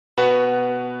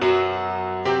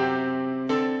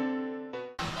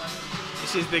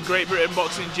this is the Great Britain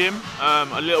Boxing Gym.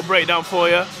 A little breakdown for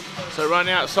you. So right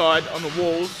outside on the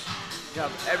walls, you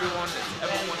have everyone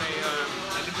won a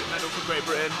Olympic medal for Great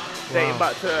Britain, dating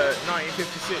back to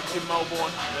 1956 in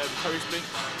Melbourne, Terry Spinks.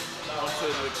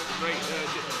 Also the great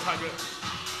Taggart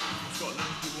from Scotland,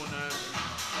 who won a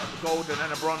gold and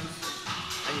then a bronze.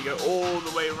 And you go all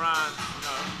the way around, you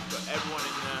know, got everyone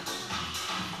in there.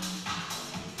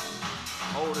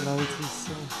 Old and new.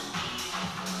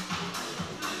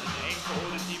 All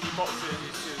the TV boxing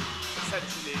is to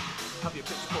essentially have your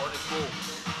picture put on this wall.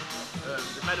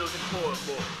 The medal is important,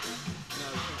 but you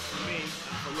know, for me and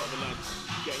for a lot of the lads,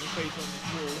 getting your face on this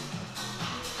wall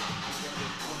is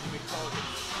one of the big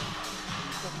targets.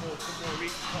 Some more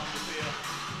recent times up here,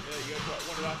 you've got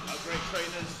one of our great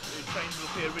trainers who trains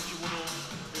up here, Richie Woodall,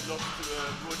 who's lost to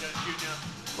Roy Jones Jr.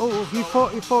 Oh, he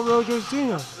fought Roy Jones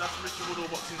Jr. That's Richie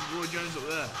Woodall boxing Roy Jones up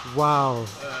there. Wow.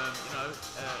 You know,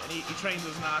 and he trains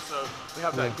us now, so we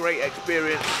have that great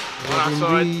experience on our Robin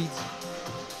side. Reed.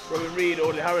 Robin Reed,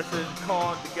 Audley Harrison,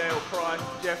 Khan, DeGale, Price,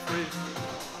 Jeffries.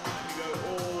 We go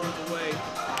all the way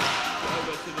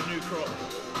over to the new crop.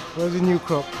 Where's the new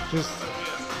crop? Just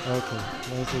okay.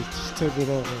 Just take it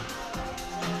over.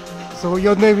 So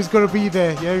your name is gonna be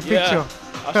there, yeah? Picture.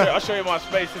 I'll show you my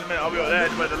space in a minute. I'll be up there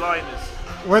where the lion is.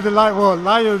 Where the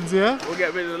lions, yeah? We'll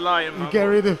get rid of the lion, man. Get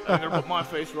rid of. I'm gonna put my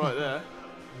face right there.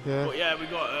 Yeah. But yeah, we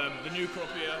got the new crop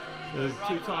here.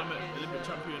 Two-time Olympic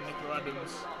champion Nicola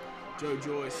Adams, Joe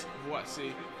Joyce,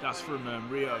 Watsi. That's from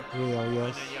Rio. Rio,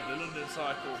 yes. And then you have the London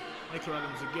cycle. Nicola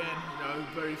Adams again. You know,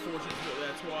 very fortunate to be up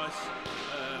there twice.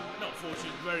 Not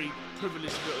fortunate, very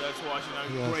privileged to be up there twice. You know,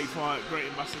 yes. Great fight, great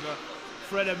ambassador.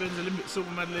 Fred Evans, Olympic silver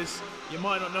medalist. You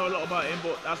might not know a lot about him,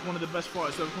 but that's one of the best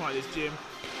fighters to ever come out of this gym.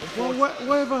 Well,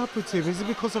 whatever happened to him? Is it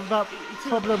because of that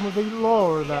problem with the law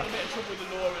or that? He had a bit of trouble with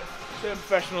the law and certain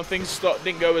professional things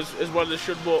didn't go as well as they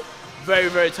should, but very,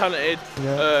 very talented.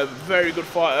 Yeah. Very good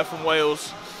fighter from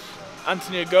Wales.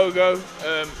 Anthony Agogo,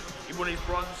 he won his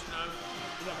bronze, you know.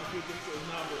 He's having a few difficulties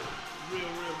now, but real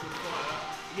good fighter.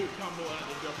 Luke Campbell and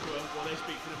Anthony Joshua, well, they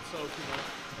speak for themselves, you know.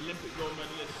 Olympic gold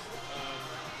medalist.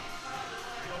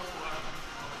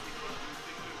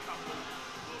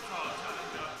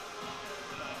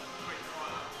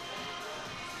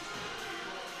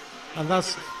 And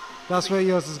that's where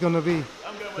yours is gonna be.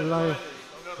 The lion.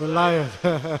 The lion.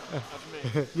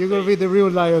 You're gonna be the real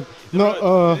lion, not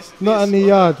in the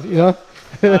yard, you know.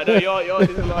 No, yours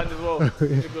is the lion as well.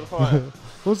 He's a good fighter.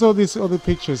 What's all these other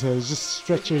pictures here? It's just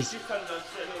stretches. That's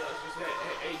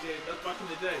back in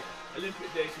the day,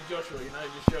 Olympic days for Joshua. You know,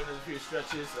 just showing us a few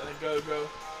stretches and a go.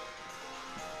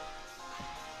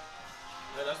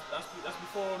 Yeah, that's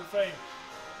before all the fame.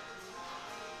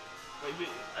 But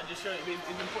I just show you, he's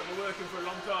been putting the work in for a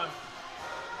long time.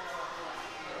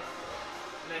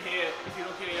 And then here, if you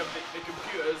look here, you have the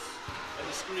computers and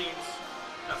the screens.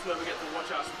 That's where we get to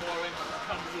watch our sparring. The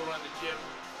cameras all around the gym.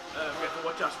 We get to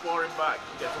watch our sparring back.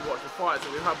 We get to watch the fights that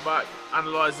we have back,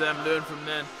 analyse them, learn from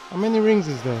them. How many rings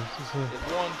is there? There's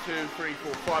 1, 2, 3,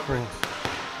 4, 5 rings.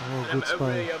 Oh, and then over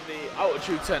here you have the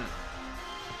altitude tent.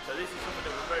 So this is something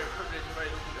that we're very privileged and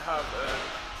very lucky to have.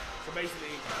 So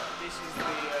basically, this is the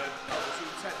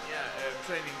altitude tent,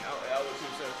 training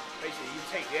altitude. So basically, you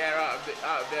take the air out of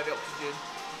there, the oxygen,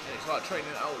 and it's like training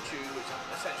at altitude, which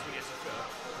essentially gets you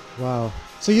fitter. Wow.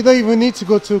 So you don't even need to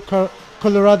go to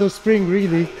Colorado Spring,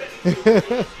 really. It's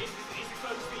the closest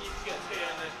thing you can get here,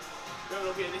 and then going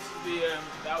up here, this is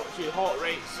the altitude heart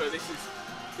rate. So this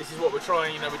is what we're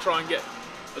trying. You know, we try and get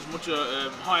as much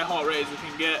high heart rate as we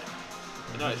can get.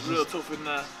 You know, it's real tough in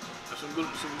there. There's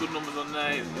some good numbers on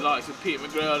there. The likes of Peter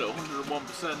McGrail at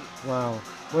 101%. Wow.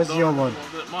 Where's your one?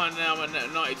 Mine now, I'm at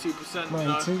 92%. 92.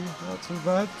 Not too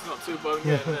bad. It's not too bad.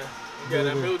 Getting there.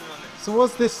 Getting building on it. So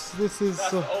what's this? This is.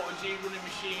 That's the Alter G running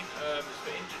machine. It's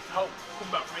for to help come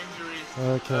back from injuries.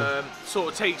 Okay.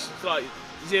 Sort of takes like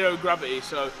zero gravity,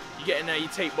 so you get in there, you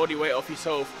take body weight off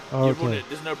yourself. Okay. You run it.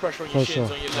 There's no pressure on your shins,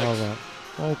 on your legs. All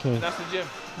right. Okay. And that's the gym.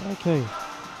 Okay.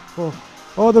 Well,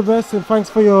 all the best and thanks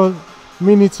for your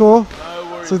mini tour.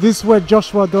 No worries. So this is where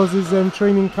Joshua does his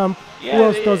training camp. Yeah, who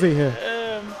else does it here?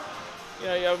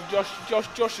 Yeah,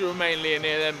 Joshua mainly in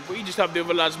here. Then we just have the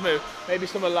other lads move. Maybe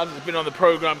some of the lads that's been on the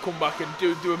program come back and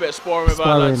do a bit of sparring with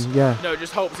our lads. Yeah. You know,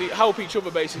 just help each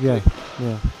other basically.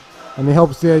 Yeah. And it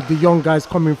helps the young guys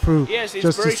coming through. Yes,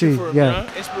 just to see. For them, you know?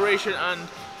 Inspiration, and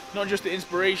not just the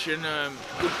inspiration,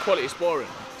 good quality sparring.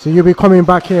 So you'll be coming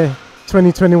back here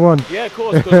 2021? Yeah, of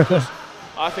course. Because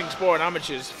I think sparring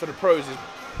amateurs for the pros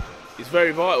is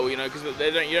very vital, you know, because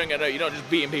you're not just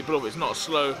beating people up. It's not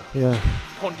slow,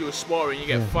 continuous sparring. You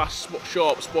get fast,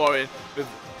 sharp sparring with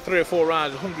 3 or 4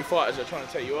 rounds of hungry fighters that are trying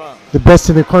to take you out. The best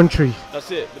in the country.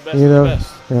 That's it. The best you of know. the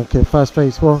best. Okay, fast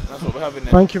pace. Well, That's what we're having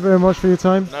there. thank you very much for your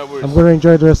time. No worries. I'm going to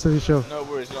enjoy the rest of the show. No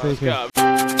worries. Take care. Let's go.